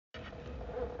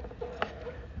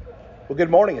Well, good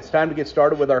morning. It's time to get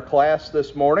started with our class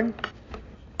this morning.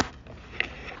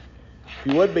 If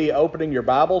you would be opening your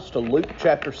Bibles to Luke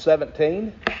chapter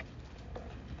 17.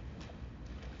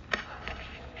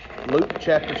 Luke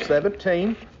chapter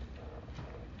 17.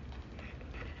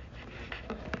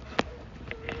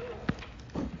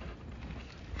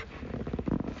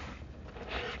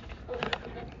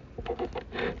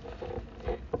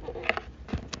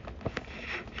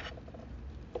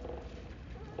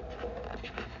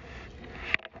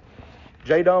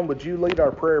 Jadon, would you lead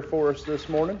our prayer for us this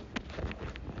morning?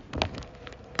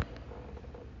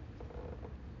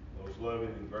 Most loving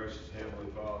and gracious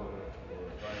Heavenly Father,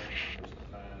 Lord, thank you for this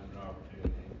time and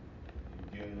opportunity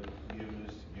you've given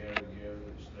us to gather together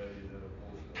and study another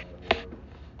portion of our Word.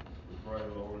 We pray,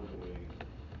 Lord, that we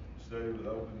study with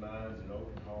open minds and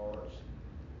open hearts.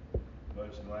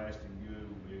 Much and lasting good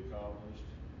will be accomplished.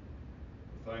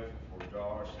 We're thankful for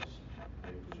Josh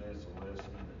as he presents a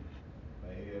lesson, and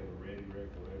may he have a ready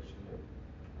recollection of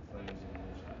the things he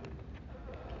wants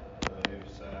to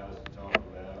emphasize and talk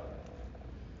about.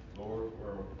 Lord,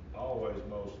 we're always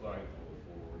most thankful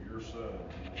for your Son,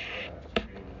 Jesus Christ, who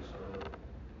came to this earth,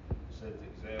 set the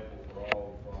example for all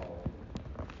to follow.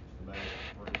 He's the master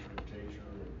preacher and teacher,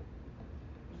 and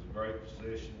was a great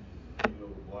physician, heal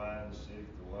the blind, the sick,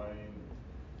 the lame,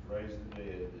 and raise the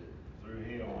dead, that through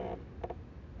him we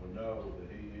will know that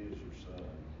he is your Son.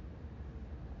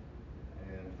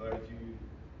 And thank you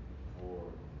for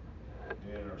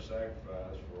being our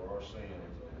sacrifice for our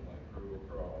sins on that cruel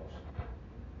cross.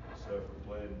 Suffered,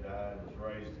 bled, and died, and was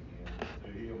raised again.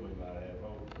 Through him we might have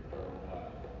hope for eternal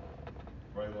life.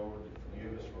 Pray, Lord, to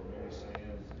forgive us for many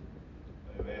sins,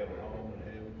 and may we have a home in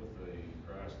heaven with thee. In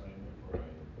Christ's name we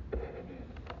pray.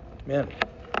 Amen.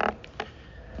 Amen.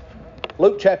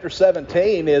 Luke chapter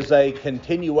 17 is a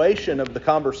continuation of the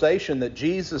conversation that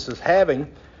Jesus is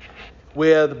having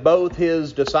with both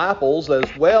his disciples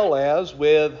as well as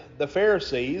with the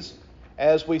Pharisees,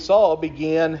 as we saw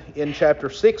begin in chapter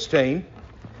 16.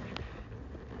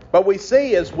 But we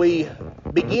see as we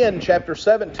begin chapter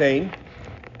 17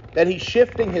 that he's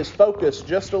shifting his focus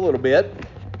just a little bit,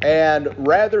 and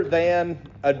rather than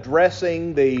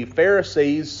addressing the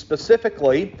Pharisees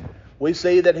specifically, we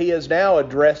see that he is now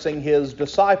addressing his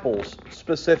disciples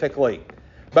specifically.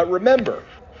 But remember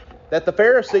that the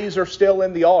Pharisees are still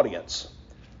in the audience.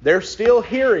 They're still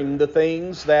hearing the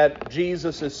things that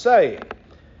Jesus is saying.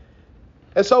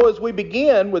 And so as we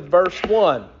begin with verse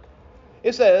 1,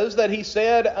 it says that he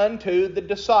said unto the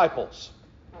disciples,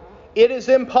 "It is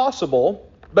impossible,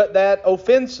 but that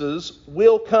offenses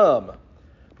will come.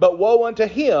 But woe unto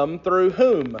him through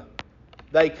whom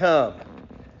they come."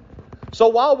 So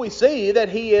while we see that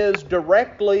he is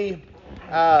directly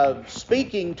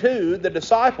speaking to the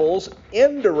disciples,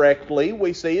 indirectly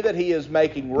we see that he is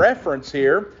making reference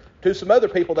here to some other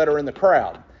people that are in the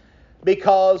crowd.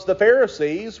 Because the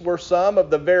Pharisees were some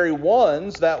of the very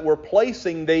ones that were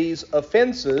placing these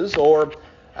offenses, or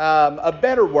a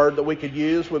better word that we could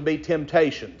use would be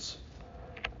temptations.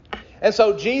 And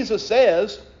so Jesus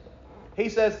says, he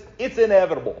says, it's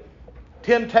inevitable.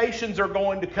 Temptations are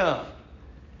going to come.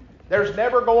 There's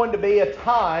never going to be a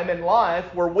time in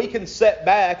life where we can sit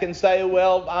back and say,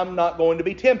 well, I'm not going to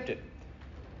be tempted.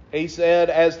 He said,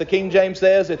 as the King James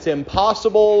says, it's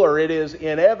impossible or it is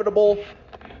inevitable.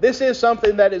 This is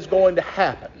something that is going to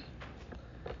happen.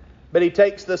 But he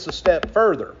takes this a step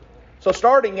further. So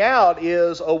starting out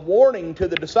is a warning to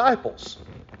the disciples.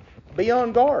 Be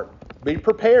on guard. Be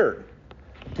prepared.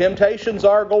 Temptations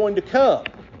are going to come.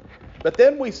 But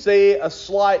then we see a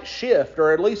slight shift,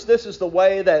 or at least this is the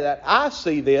way that I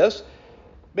see this,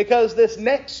 because this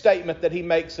next statement that he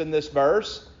makes in this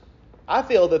verse, I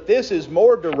feel that this is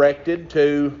more directed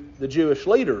to the Jewish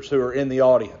leaders who are in the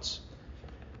audience.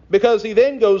 Because he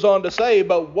then goes on to say,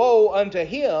 but woe unto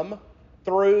him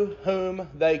through whom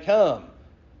they come.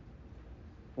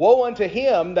 Woe unto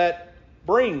him that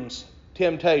brings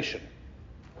temptation.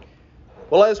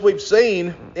 Well, as we've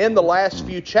seen in the last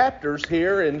few chapters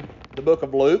here in the book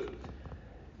of Luke,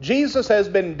 Jesus has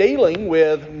been dealing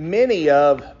with many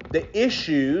of the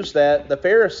issues that the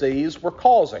Pharisees were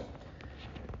causing.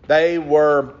 They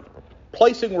were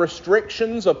placing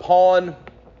restrictions upon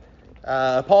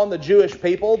the Jewish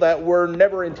people that were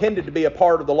never intended to be a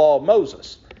part of the law of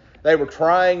Moses. They were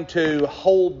trying to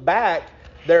hold back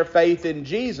their faith in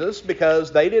Jesus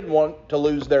because they didn't want to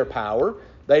lose their power.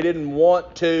 They didn't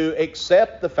want to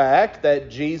accept the fact that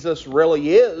Jesus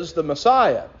really is the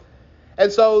Messiah.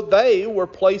 And so they were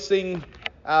placing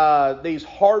these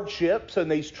hardships and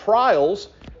these trials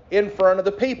in front of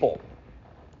the people.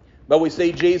 But we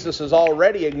see Jesus has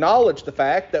already acknowledged the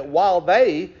fact that while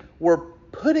they were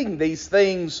putting these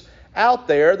things out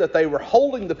there that they were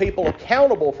holding the people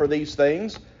accountable for these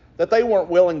things that they weren't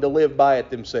willing to live by it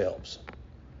themselves.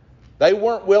 They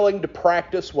weren't willing to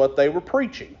practice what they were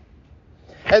preaching.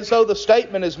 And so the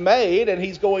statement is made, and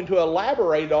he's going to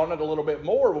elaborate on it a little bit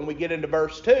more when we get into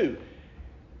verse 2.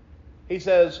 He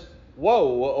says, woe,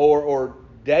 or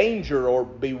danger, or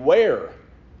beware.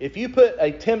 If you put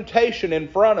a temptation in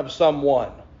front of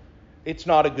someone, it's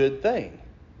not a good thing.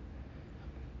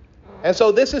 And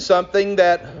so this is something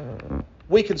that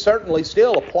we can certainly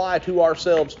still apply to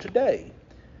ourselves today.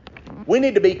 We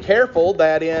need to be careful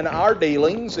that in our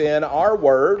dealings, in our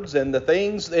words, and the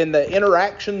things, in the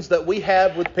interactions that we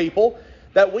have with people,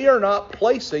 that we are not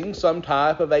placing some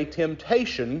type of a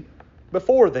temptation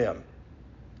before them.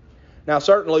 Now,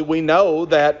 certainly we know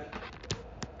that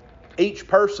each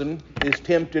person is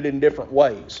tempted in different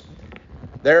ways.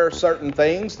 There are certain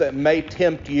things that may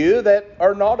tempt you that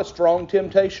are not a strong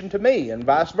temptation to me, and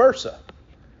vice versa.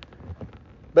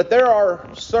 But there are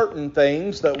certain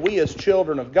things that we as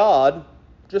children of God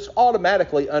just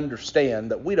automatically understand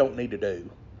that we don't need to do.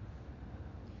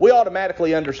 We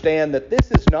automatically understand that this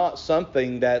is not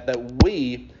something that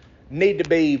we need to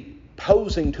be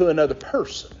posing to another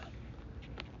person.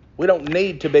 We don't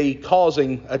need to be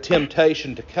causing a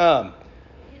temptation to come.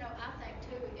 I think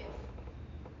too,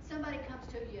 if somebody comes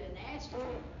to you and asks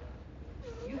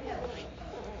you, you have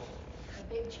a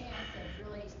big chance of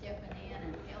really stepping in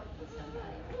and helping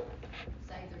somebody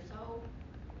save their soul.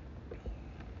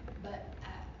 But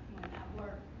when I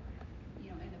work, in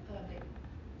the public,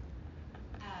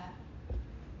 I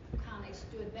kind of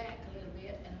stood back a little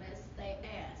bit unless they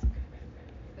asked,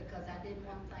 because I didn't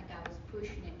want to think I was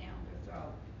pushing it down their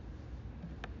throat.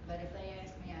 But if they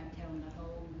ask me, I'd tell them the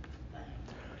whole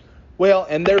thing. Well,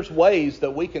 and there's ways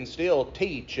that we can still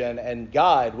teach and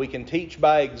guide. We can teach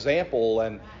by example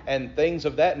and things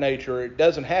of that nature. It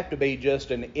doesn't have to be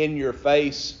just an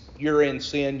in-your-face, you're in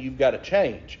sin, you've got to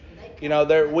change.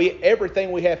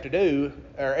 Everything we have to do,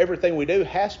 or everything we do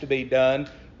has to be done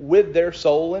with their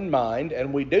soul in mind,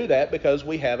 and we do that because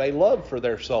we have a love for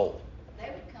their soul. They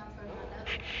would come from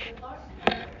another department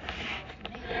and talk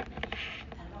to me. I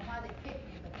don't know why they picked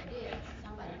me, but they did.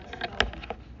 Somebody must have told them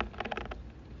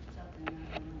something,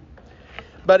 I don't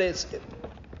know.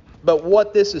 But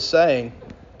what this is saying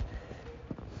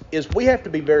is we have to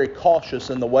be very cautious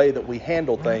in the way that we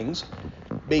handle things,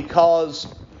 because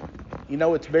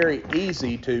it's very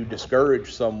easy to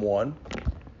discourage someone.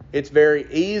 It's very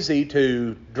easy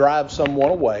to drive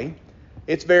someone away.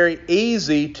 It's very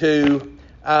easy to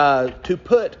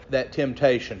put that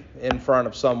temptation in front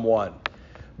of someone.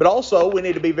 But also we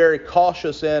need to be very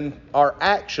cautious in our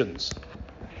actions,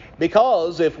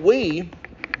 because if we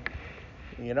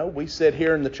sit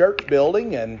here in the church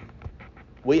building and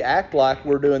we act like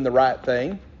we're doing the right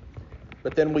thing,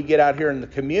 but then we get out here in the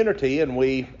community and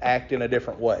we act in a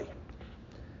different way.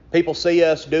 People see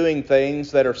us doing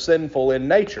things that are sinful in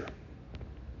nature.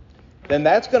 Then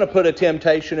that's going to put a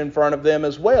temptation in front of them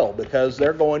as well, because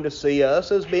they're going to see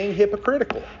us as being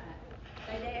hypocritical.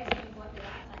 They'd ask me what do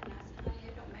I think, and I said, honey,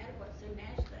 it don't matter what Sue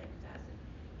Nash thinks. I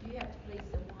said, you have to please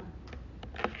the one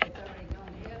that's already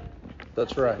gone to heaven.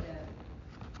 That's right.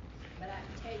 But I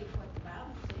can tell you what the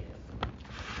Bible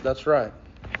says. That's right.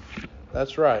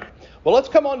 That's right. Well, let's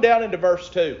come on down into verse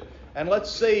 2, and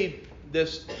let's see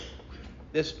this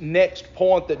next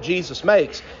point that Jesus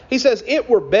makes. He says, it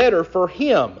were better for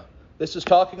him. This is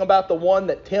talking about the one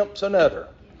that tempts another.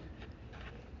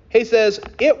 He says,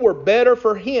 it were better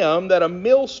for him that a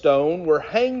millstone were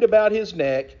hanged about his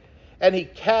neck and he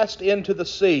cast into the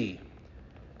sea,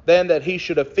 than that he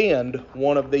should offend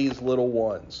one of these little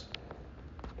ones.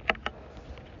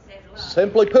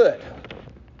 Simply put,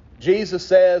 Jesus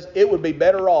says it would be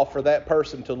better off for that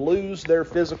person to lose their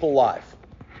physical life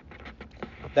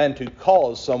than to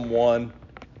cause someone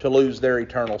to lose their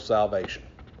eternal salvation.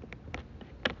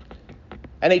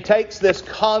 And he takes this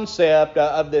concept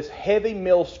of this heavy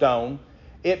millstone,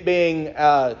 it being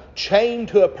chained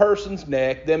to a person's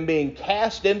neck, then being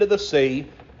cast into the sea,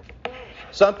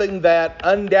 something that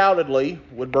undoubtedly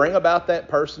would bring about that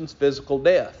person's physical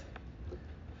death.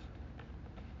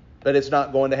 But it's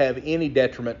not going to have any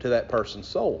detriment to that person's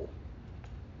soul.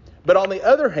 But on the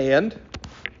other hand,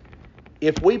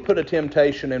 if we put a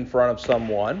temptation in front of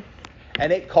someone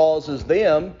and it causes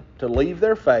them to leave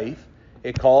their faith,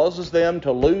 it causes them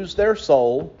to lose their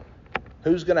soul,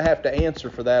 who's going to have to answer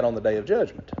for that on the day of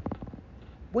judgment?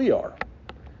 We are.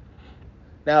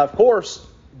 Now, of course,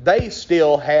 they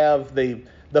still have the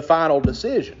final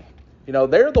decision.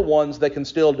 They're the ones that can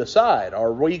still decide.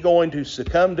 Are we going to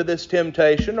succumb to this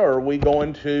temptation, or are we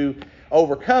going to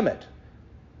overcome it?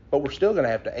 but we're still going to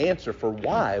have to answer for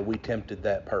why we tempted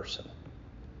that person.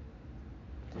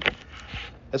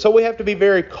 And so we have to be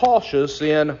very cautious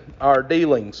in our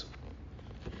dealings.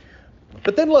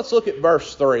 But then let's look at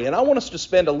verse 3. And I want us to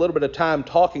spend a little bit of time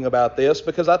talking about this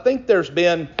because I think there's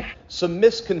been some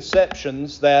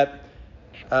misconceptions that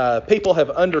people have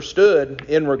understood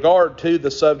in regard to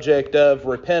the subject of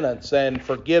repentance and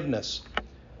forgiveness.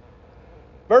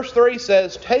 Verse 3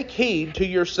 says, "Take heed to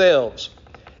yourselves.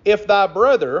 If thy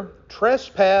brother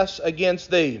trespass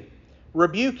against thee,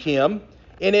 rebuke him,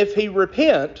 and if he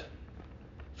repent,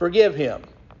 forgive him."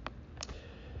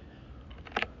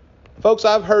 Folks,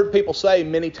 I've heard people say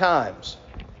many times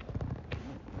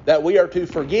that we are to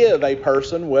forgive a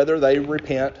person whether they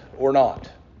repent or not.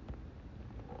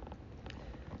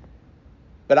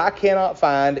 But I cannot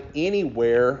find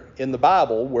anywhere in the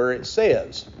Bible where it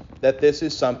says that this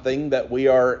is something that we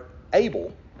are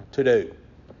able to do.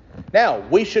 Now,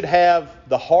 we should have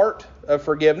the heart of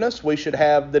forgiveness. We should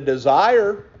have the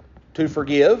desire to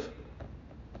forgive.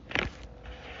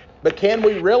 But can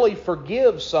we really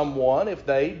forgive someone if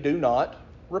they do not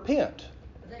repent?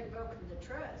 They've broken the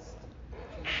trust.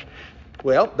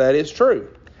 Well, that is true.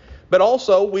 But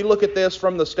also, we look at this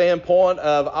from the standpoint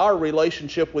of our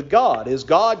relationship with God. Is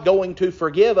God going to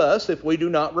forgive us if we do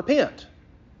not repent?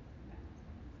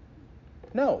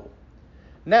 No.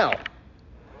 Now,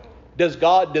 does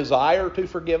God desire to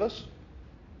forgive us?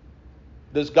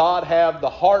 Does God have the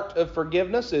heart of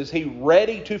forgiveness? Is He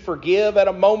ready to forgive at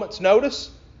a moment's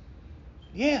notice?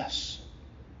 Yes.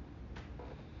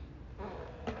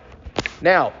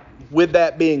 Now, with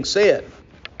that being said,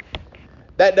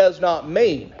 that does not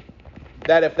mean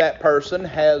that if that person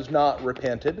has not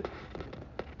repented,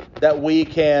 that we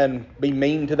can be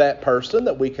mean to that person,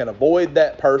 that we can avoid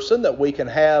that person, that we can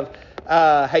have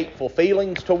hateful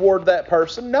feelings toward that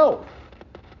person. No.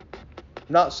 I'm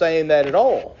not saying that at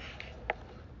all.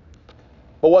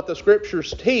 But what the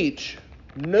Scriptures teach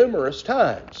numerous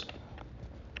times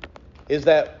is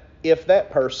that if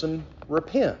that person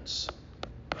repents,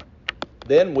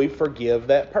 then we forgive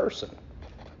that person.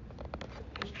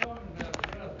 He's talking about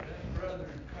brother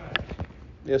in Christ.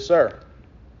 Yes, sir.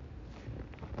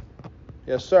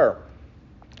 Yes, sir.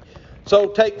 So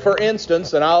take, for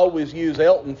instance, and I always use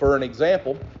Elton for an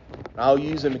example. I'll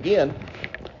use him again.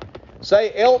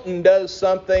 Say Elton does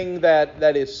something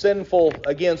that is sinful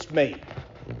against me.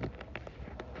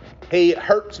 He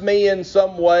hurts me in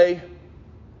some way,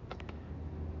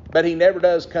 but he never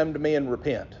does come to me and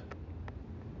repent.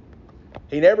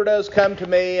 He never does come to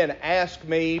me and ask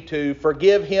me to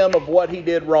forgive him of what he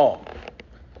did wrong.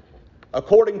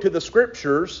 According to the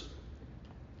Scriptures,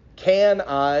 can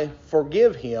I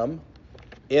forgive him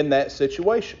in that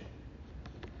situation?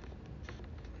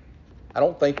 I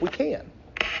don't think we can.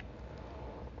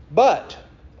 But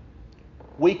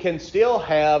we can still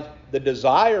have the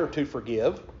desire to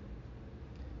forgive.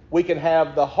 We can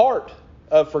have the heart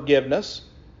of forgiveness,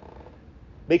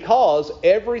 because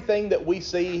everything that we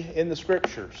see in the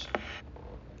Scriptures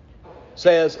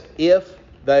says if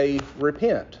they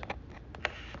repent,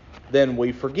 then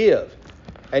we forgive.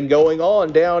 And going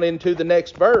on down into the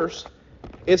next verse,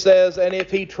 it says, "And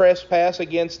if he trespass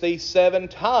against thee 7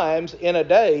 times in a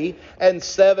day, and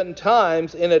 7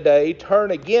 times in a day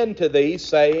turn again to thee,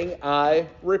 saying, I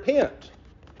repent."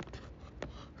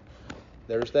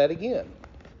 There's that again.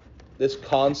 This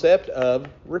concept of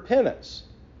repentance.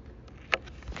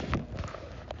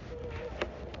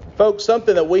 Folks,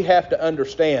 something that we have to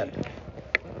understand.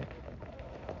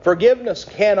 Forgiveness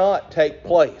cannot take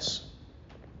place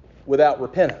without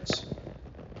repentance.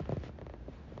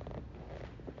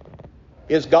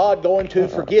 Is God going to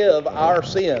forgive our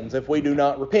sins if we do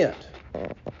not repent?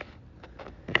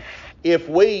 If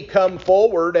we come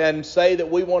forward and say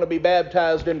that we want to be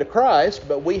baptized into Christ,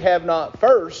 but we have not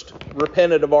first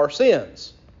repented of our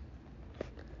sins,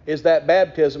 is that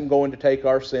baptism going to take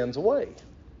our sins away?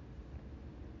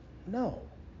 No.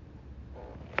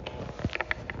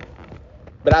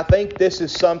 But I think this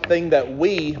is something that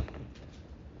we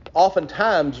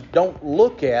oftentimes don't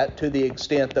look at to the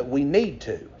extent that we need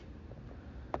to.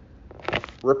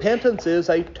 Repentance is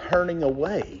a turning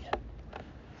away,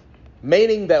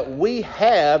 meaning that we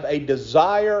have a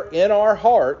desire in our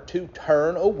heart to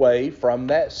turn away from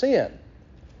that sin.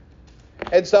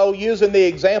 And so, using the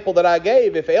example that I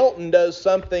gave, if Elton does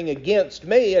something against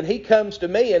me and he comes to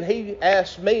me and he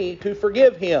asks me to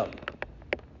forgive him,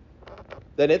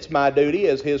 then it's my duty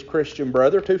as his Christian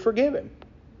brother to forgive him.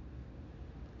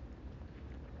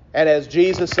 And as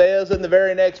Jesus says in the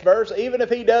very next verse, even if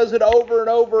he does it over and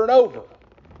over and over,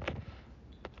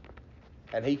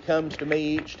 and he comes to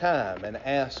me each time and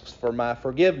asks for my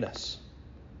forgiveness,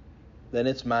 then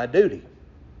it's my duty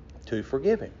to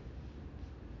forgive him.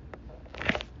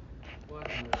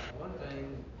 One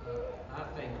thing I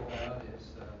think about is,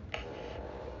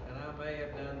 and I may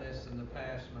have done this in the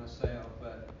past myself,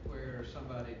 but where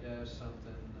somebody does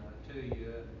something to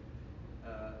you,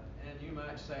 and you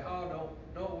might say, "Oh,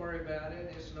 don't worry about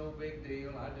it. It's no big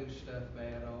deal. I do stuff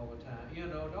bad all the time.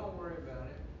 Don't worry about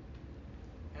it."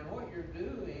 And what you're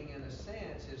doing, in a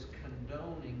sense, is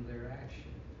condoning their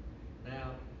action.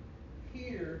 Now,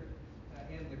 here,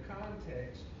 in the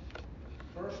context,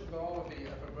 first of all, if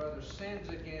a brother sins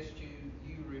against you,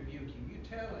 you rebuke him. You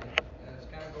tell him. It's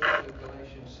kind of goes to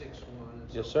Galatians 6:1.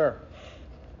 Yes, sir.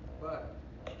 But,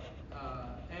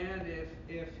 and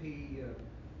if he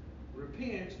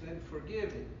repents, then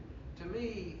forgive him. To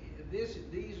me,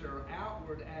 these are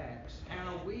outward acts,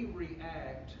 how we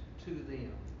react to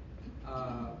them.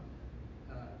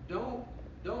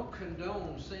 Don't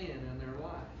condone sin in their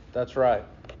life. That's right.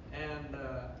 And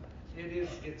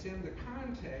it's in the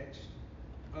context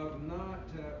of not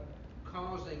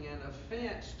causing an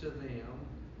offense to them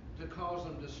to cause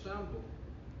them to stumble.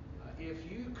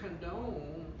 If you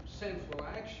condone sinful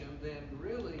action, then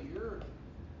really you're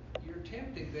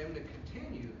tempting them to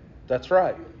continue that. That's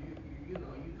right. You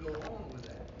go on with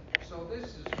that. So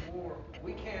this is more,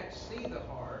 we can't see the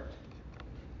heart,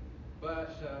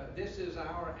 but this is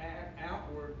our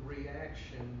outward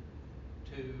reaction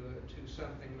to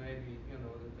something maybe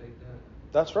that they've done.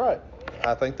 That's right.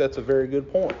 I think that's a very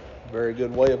good point. Very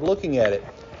good way of looking at it.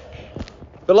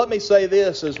 But let me say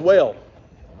this as well.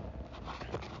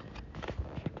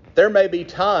 There may be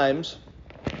times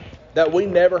that we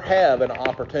never have an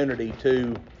opportunity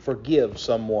to forgive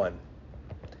someone.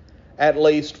 At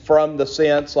least from the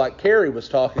sense, like Carrie was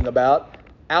talking about,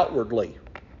 outwardly.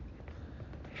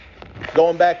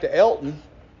 Going back to Elton,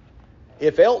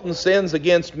 if Elton sins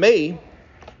against me,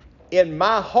 in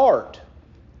my heart,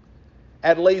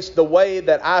 at least the way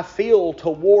that I feel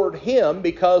toward him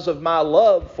because of my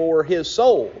love for his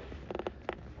soul,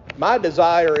 my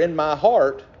desire in my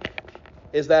heart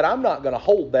is that I'm not going to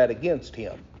hold that against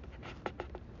him.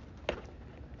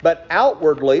 But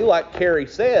outwardly, like Carrie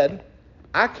said,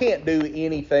 I can't do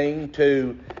anything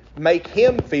to make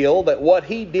him feel that what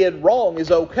he did wrong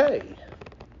is okay.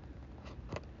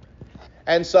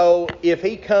 And so if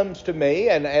he comes to me,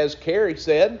 and as Carrie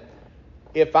said,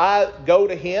 if I go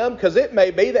to him, because it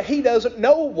may be that he doesn't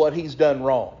know what he's done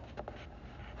wrong.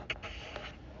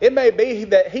 It may be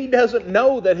that he doesn't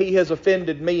know that he has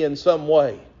offended me in some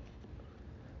way.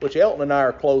 Which Elton and I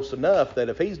are close enough that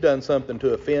if he's done something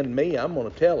to offend me, I'm going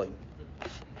to tell him.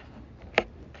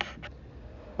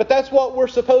 But that's what we're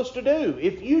supposed to do.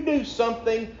 If you do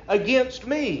something against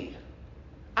me,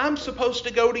 I'm supposed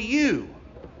to go to you.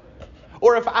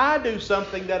 Or if I do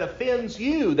something that offends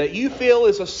you, that you feel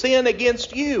is a sin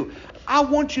against you, I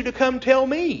want you to come tell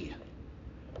me.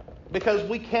 Because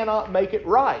we cannot make it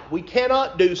right. We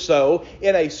cannot do so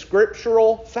in a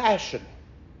scriptural fashion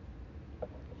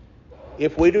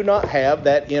if we do not have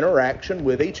that interaction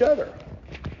with each other.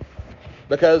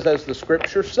 Because as the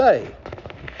scriptures say,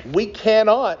 we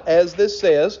cannot, as this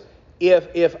says,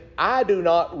 if I do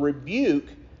not rebuke,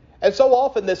 and so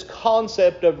often this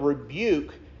concept of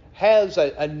rebuke has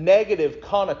a negative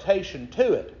connotation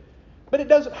to it. But it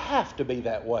doesn't have to be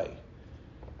that way.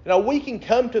 We can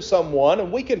come to someone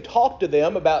and we can talk to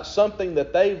them about something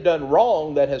that they've done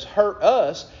wrong that has hurt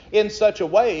us in such a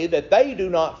way that they do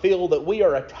not feel that we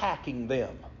are attacking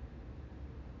them.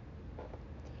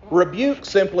 Rebuke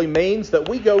simply means that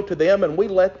we go to them and we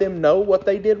let them know what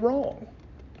they did wrong.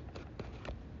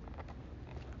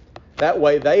 That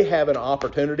way they have an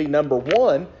opportunity, number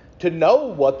one, to know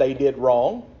what they did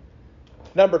wrong.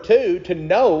 Number two, to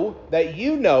know that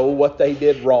you know what they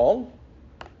did wrong.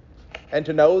 And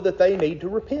to know that they need to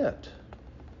repent.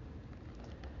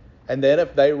 And then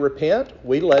if they repent,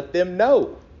 we let them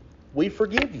know we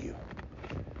forgive you.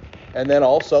 And then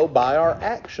also by our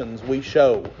actions we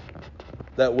show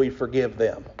that we forgive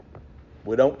them.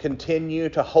 We don't continue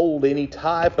to hold any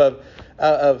type of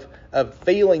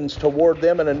feelings toward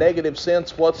them in a negative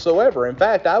sense whatsoever. In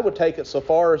fact, I would take it so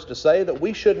far as to say that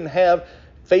we shouldn't have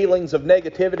feelings of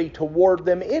negativity toward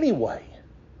them anyway.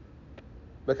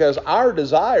 Because our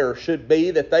desire should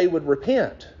be that they would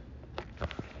repent.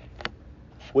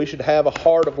 We should have a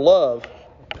heart of love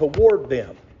toward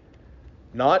them.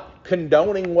 Not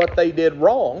condoning what they did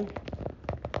wrong,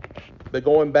 but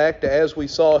going back to, as we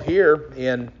saw here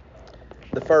in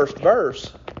the first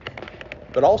verse,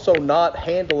 but also not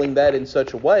handling that in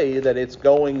such a way that it's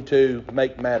going to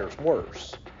make matters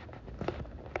worse.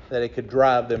 That it could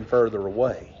drive them further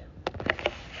away.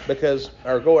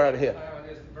 Go right ahead.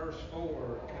 Verse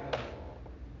 4 kind of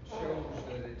shows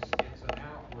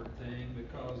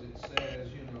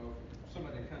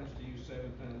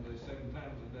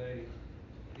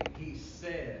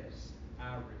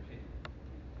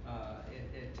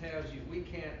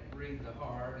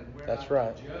We're That's not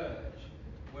right. to judge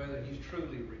whether he's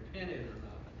truly repented or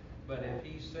not. But if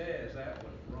he says that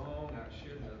was wrong, I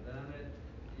shouldn't have done it,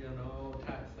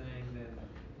 type thing, then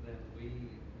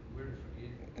we're to forgive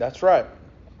him. That's right.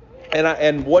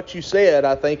 And what you said,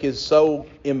 I think, is so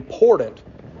important.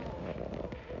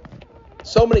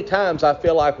 So many times I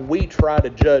feel like we try to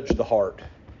judge the heart.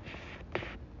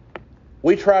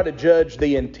 We try to judge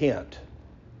the intent.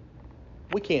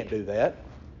 We can't do that.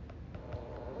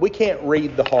 We can't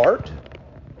read the heart.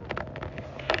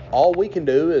 All we can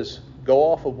do is go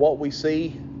off of what we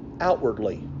see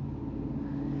outwardly.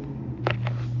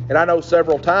 And I know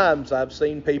several times I've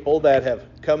seen people that have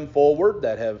come forward,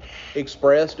 that have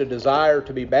expressed a desire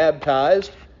to be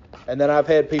baptized, and then I've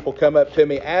had people come up to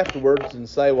me afterwards and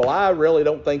say, well, I really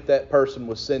don't think that person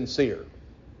was sincere.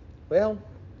 Well,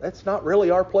 that's not really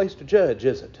our place to judge,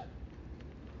 is it?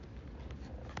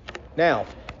 Now,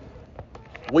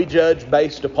 we judge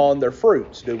based upon their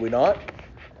fruits, do we not?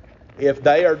 If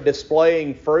they are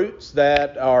displaying fruits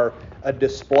that are a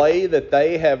display that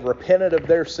they have repented of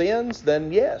their sins,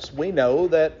 then yes, we know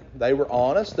that they were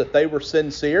honest, that they were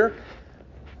sincere.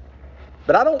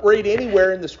 But I don't read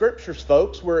anywhere in the Scriptures,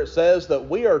 folks, where it says that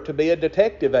we are to be a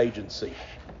detective agency.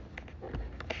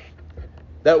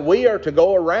 That we are to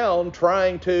go around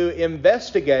trying to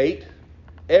investigate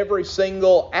every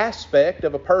single aspect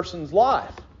of a person's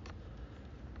life.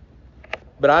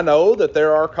 But I know that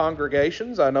there are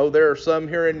congregations, I know there are some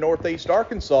here in Northeast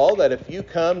Arkansas, that if you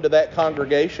come to that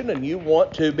congregation and you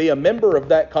want to be a member of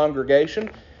that congregation,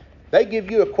 they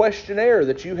give you a questionnaire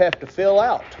that you have to fill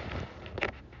out.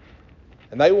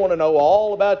 And they want to know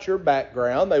all about your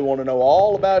background. They want to know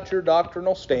all about your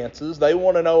doctrinal stances. They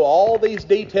want to know all these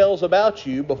details about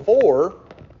you before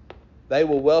they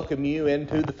will welcome you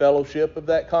into the fellowship of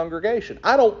that congregation.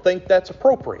 I don't think that's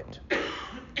appropriate.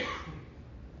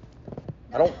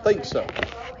 I don't think so. They have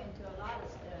to grow into a lot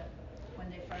of stuff when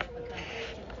they first become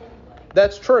Christians anyway.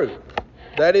 That's true.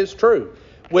 That is true.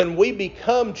 When we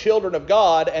become children of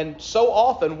God, and so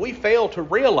often we fail to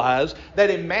realize that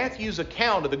in Matthew's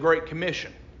account of the Great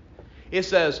Commission, it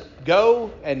says,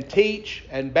 go and teach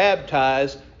and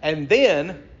baptize, and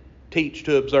then teach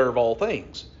to observe all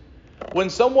things. When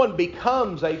someone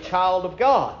becomes a child of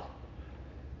God,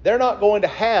 they're not going to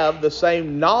have the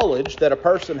same knowledge that a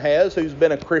person has who's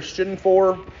been a Christian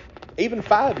for even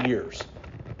 5 years.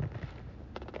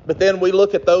 But then we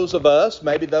look at those of us,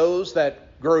 maybe those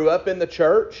that grew up in the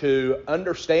church, who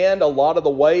understand a lot of the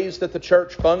ways that the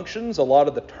church functions, a lot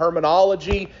of the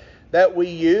terminology that we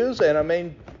use. And I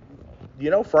mean,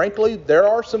 frankly, there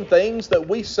are some things that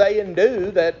we say and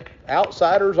do that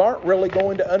outsiders aren't really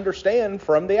going to understand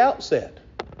from the outset.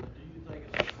 Do you think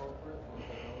it's appropriate for the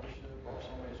fellowship or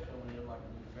somebody's coming in like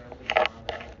a new family to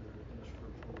find out if they're in a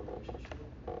scriptural relationship?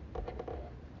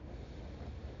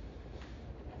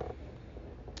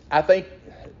 I think,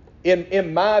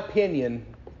 in my opinion,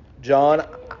 John,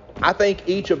 I think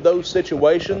each of those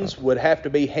situations would have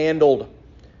to be handled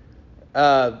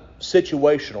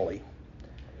situationally.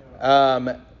 How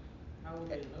would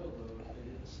they know, though, if they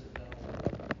didn't sit down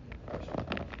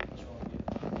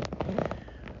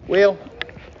with Well,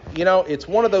 it's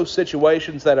one of those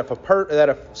situations that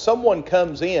if someone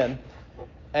comes in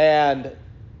and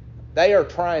they are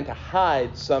trying to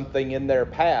hide something in their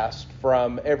past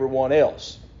from everyone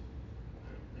else,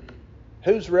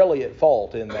 who's really at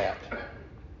fault in that?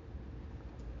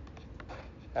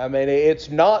 I mean,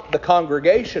 it's not the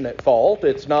congregation at fault.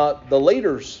 It's not the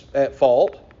leaders at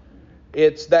fault.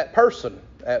 It's that person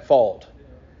at fault.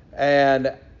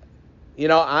 And,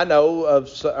 I know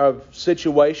of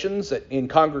situations in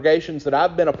congregations that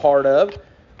I've been a part of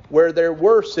where there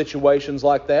were situations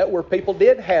like that, where people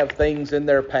did have things in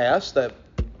their past that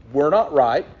were not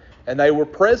right, and they were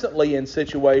presently in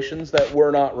situations that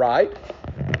were not right.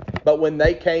 But when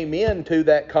they came into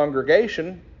that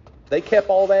congregation, they kept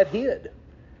all that hid.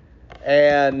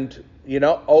 And,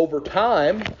 over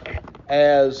time,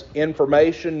 as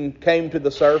information came to the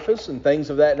surface and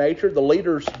things of that nature, the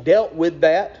leaders dealt with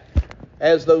that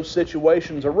as those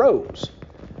situations arose.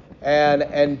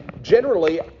 And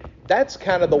generally, that's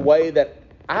kind of the way that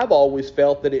I've always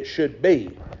felt that it should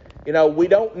be. We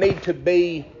don't need to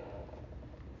be,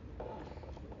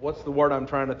 what's the word I'm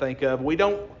trying to think of? We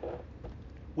don't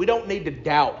need to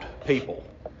doubt people.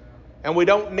 And we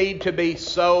don't need to be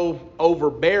so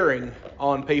overbearing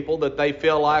on people that they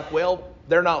feel like, well,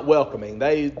 they're not welcoming.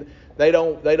 They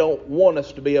don't want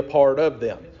us to be a part of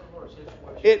them. It's a hard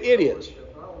situation. It is. I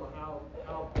don't know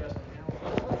how best to handle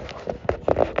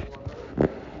it.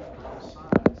 On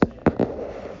side saying,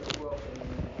 you're welcome.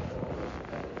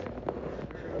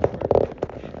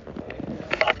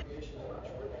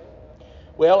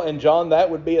 Well, and John, that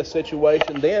would be a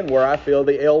situation then where I feel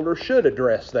the elder should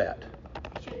address that.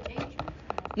 Should teach them.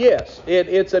 Yes,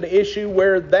 it's an issue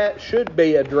where that should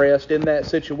be addressed in that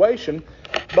situation.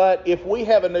 But if we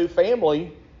have a new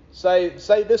family, say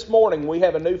this morning we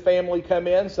have a new family come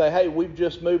in, say, hey, we've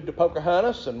just moved to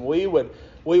Pocahontas and we would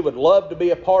love to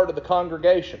be a part of the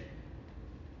congregation.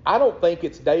 I don't think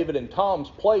it's David and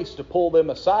Tom's place to pull them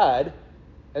aside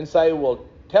and say, well,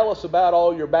 tell us about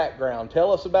all your background. Tell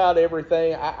us about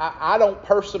everything. I don't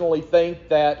personally think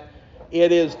that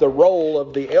it is the role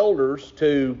of the elders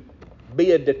to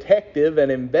be a detective and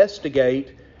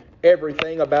investigate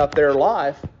everything about their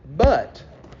life. But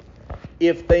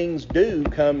if things do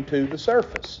come to the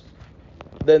surface,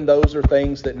 then those are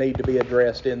things that need to be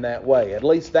addressed in that way. At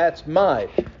least that's my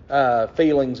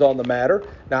feelings on the matter.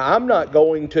 Now, I'm not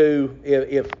going to,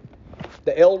 if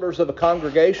the elders of a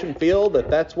congregation feel that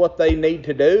that's what they need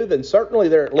to do, then certainly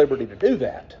they're at liberty to do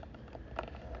that.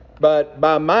 But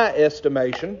by my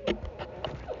estimation,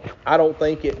 I don't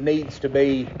think it needs to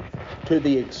be to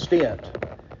the extent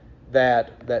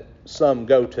that some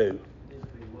go to.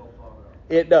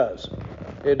 It does.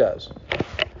 It does.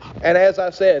 And as I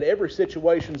said, every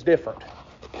situation's different.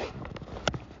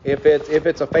 If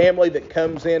it's a family that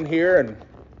comes in here and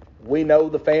we know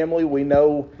the family, we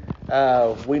know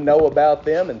about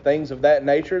them and things of that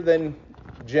nature, then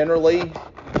generally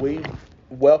we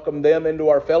welcome them into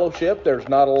our fellowship. There's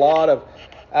not a lot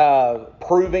of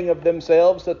proving of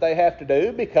themselves that they have to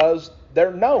do because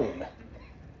they're known.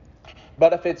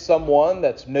 But if it's someone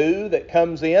that's new that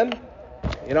comes in,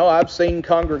 I've seen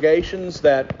congregations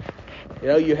that,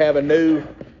 you have a new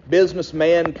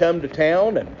businessman come to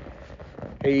town and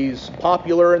he's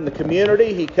popular in the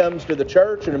community. He comes to the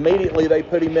church and immediately they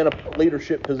put him in a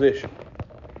leadership position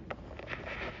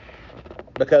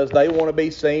because they want to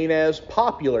be seen as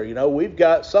popular. We've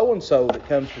got so-and-so that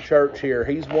comes to church here.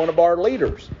 He's one of our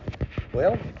leaders.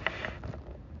 Well,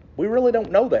 we really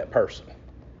don't know that person.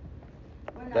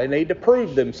 They need to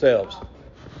prove themselves.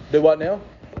 Do what now?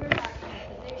 We're not in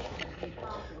a position to be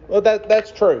popular. Well,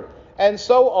 that's true. And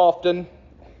so often,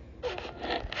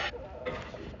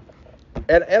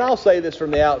 and I'll say this from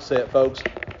the outset, folks,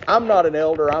 I'm not an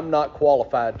elder. I'm not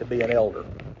qualified to be an elder.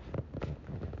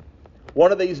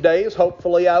 One of these days,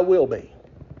 hopefully, I will be.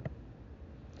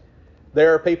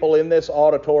 There are people in this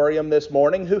auditorium this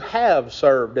morning who have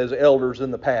served as elders in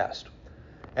the past.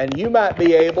 And you might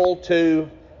be able to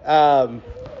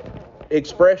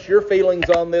express your feelings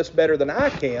on this better than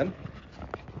I can,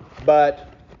 but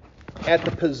at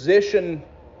the position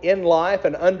in life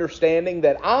and understanding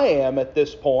that I am at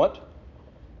this point,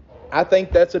 I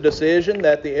think that's a decision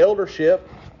that the eldership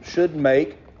should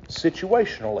make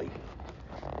situationally.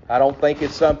 I don't think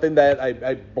it's something that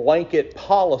a blanket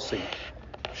policy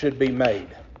should be made.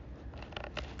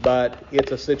 But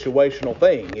it's a situational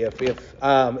thing.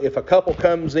 If a couple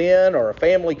comes in or a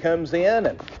family comes in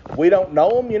and we don't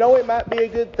know them, it might be a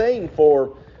good thing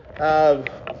for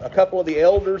a couple of the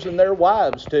elders and their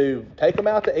wives to take them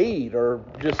out to eat or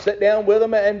just sit down with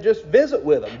them and just visit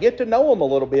with them, get to know them a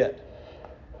little bit.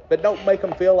 But don't make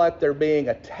them feel like they're being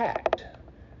attacked.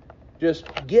 Just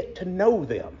get to know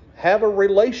them. Have a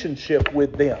relationship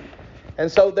with them.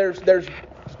 And so there's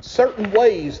certain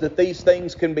ways that these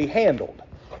things can be handled.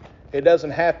 It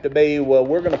doesn't have to be, well,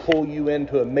 we're going to pull you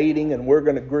into a meeting and we're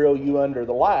going to grill you under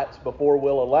the lights before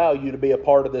we'll allow you to be a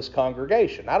part of this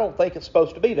congregation. I don't think it's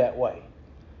supposed to be that way.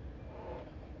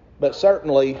 But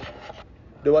certainly,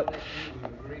 do what? I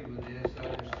would agree with this. I'll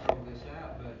just throw this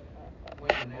out. But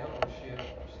when an eldership,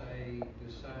 say,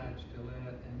 decides to let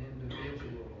an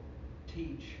individual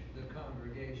teach the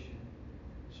congregation,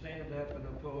 stand up in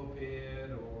a pulpit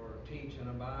or teach in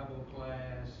a Bible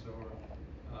class, or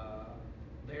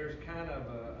there's kind of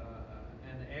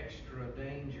an extra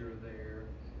danger there.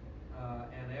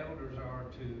 And elders are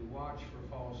to watch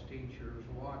for false teachers,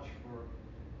 watch for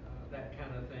that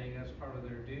kind of thing. That's part of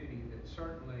their duty. That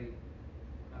certainly,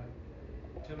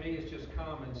 to me, it's just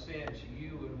common sense.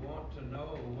 You would want to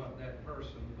know what that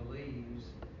person believes,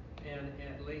 and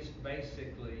at least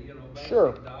basically, basic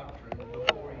Sure. doctrine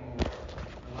before you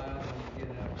allow them to get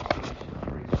up and teach and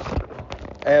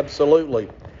preach. Absolutely.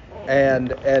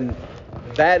 And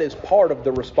that is part of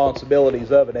the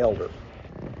responsibilities of an elder.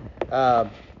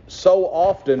 So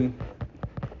often,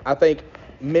 I think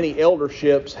many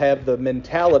elderships have the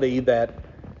mentality that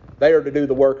they are to do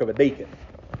the work of a deacon.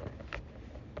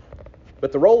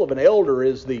 But the role of an elder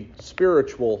is the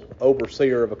spiritual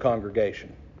overseer of a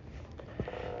congregation.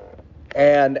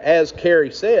 And as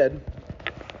Carrie said,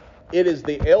 it is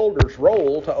the elder's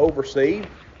role to oversee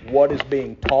what is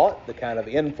being taught, the kind of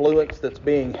influence that's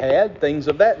being had, things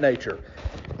of that nature.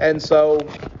 And so,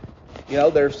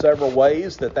 there's several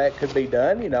ways that could be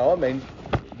done. You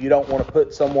don't want to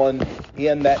put someone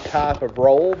in that type of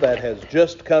role that has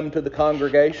just come to the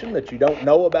congregation, that you don't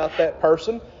know about that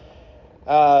person.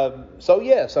 So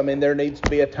yes, there needs to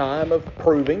be a time of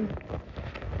proving.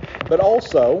 But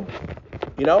also,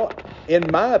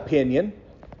 in my opinion,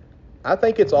 I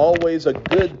think it's always a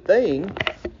good thing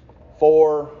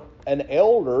for an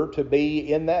elder to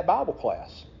be in that Bible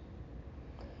class.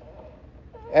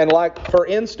 And for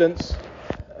instance,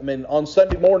 on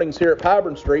Sunday mornings here at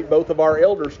Pyburn Street, both of our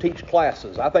elders teach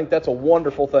classes. I think that's a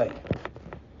wonderful thing.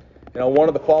 One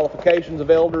of the qualifications of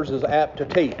elders is apt to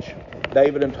teach.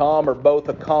 David and Tom are both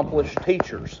accomplished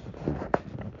teachers.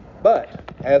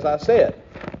 But, as I said,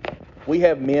 we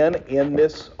have men in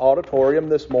this auditorium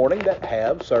this morning that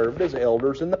have served as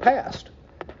elders in the past.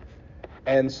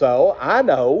 And so I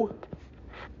know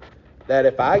that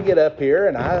if I get up here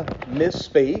and I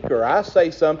misspeak or I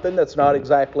say something that's not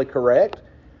exactly correct,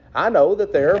 I know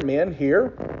that there are men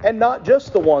here, and not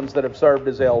just the ones that have served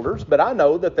as elders, but I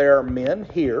know that there are men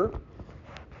here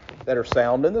that are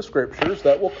sound in the Scriptures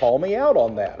that will call me out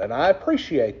on that, and I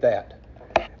appreciate that.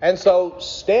 And so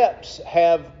steps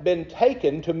have been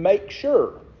taken to make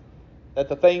sure that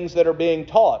the things that are being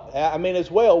taught, as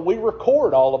well, we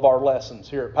record all of our lessons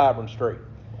here at Pyburn Street.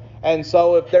 And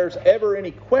so if there's ever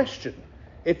any question,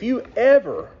 if you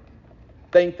ever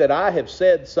think that I have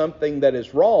said something that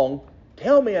is wrong,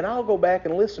 tell me and I'll go back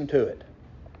and listen to it.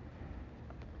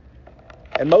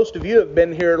 And most of you have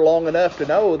been here long enough to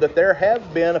know that there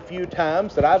have been a few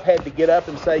times that I've had to get up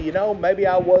and say, maybe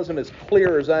I wasn't as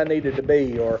clear as I needed to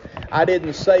be, or I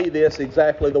didn't say this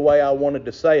exactly the way I wanted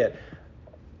to say it.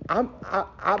 I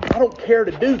don't care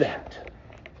to do that.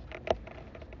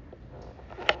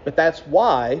 But that's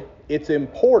why it's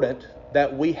important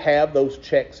that we have those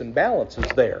checks and balances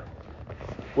there.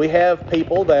 We have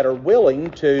people that are willing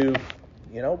to,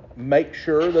 make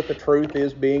sure that the truth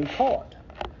is being taught.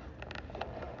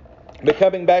 But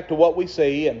coming back to what we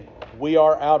see, and we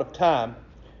are out of time,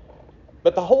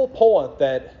 but the whole point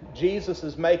that Jesus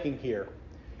is making here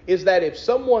is that if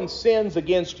someone sins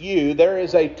against you, there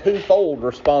is a twofold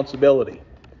responsibility.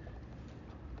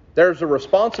 There's a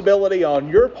responsibility on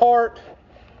your part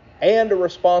and a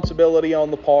responsibility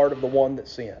on the part of the one that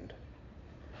sinned.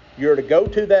 You're to go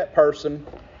to that person.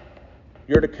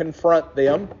 You're to confront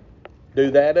them. Do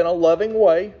that in a loving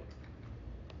way,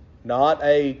 not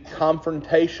a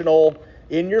confrontational,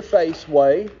 in-your-face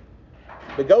way.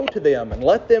 But go to them and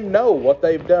let them know what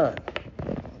they've done.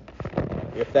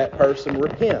 If that person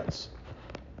repents,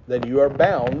 then you are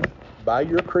bound by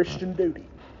your Christian duty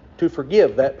to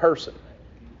forgive that person.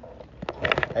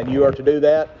 And you are to do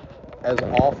that as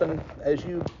often as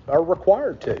you are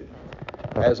required to.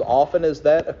 As often as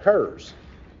that occurs,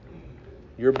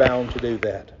 you're bound to do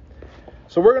that.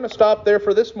 So we're going to stop there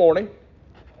for this morning.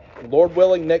 Lord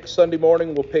willing, next Sunday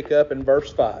morning we'll pick up in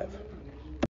verse 5.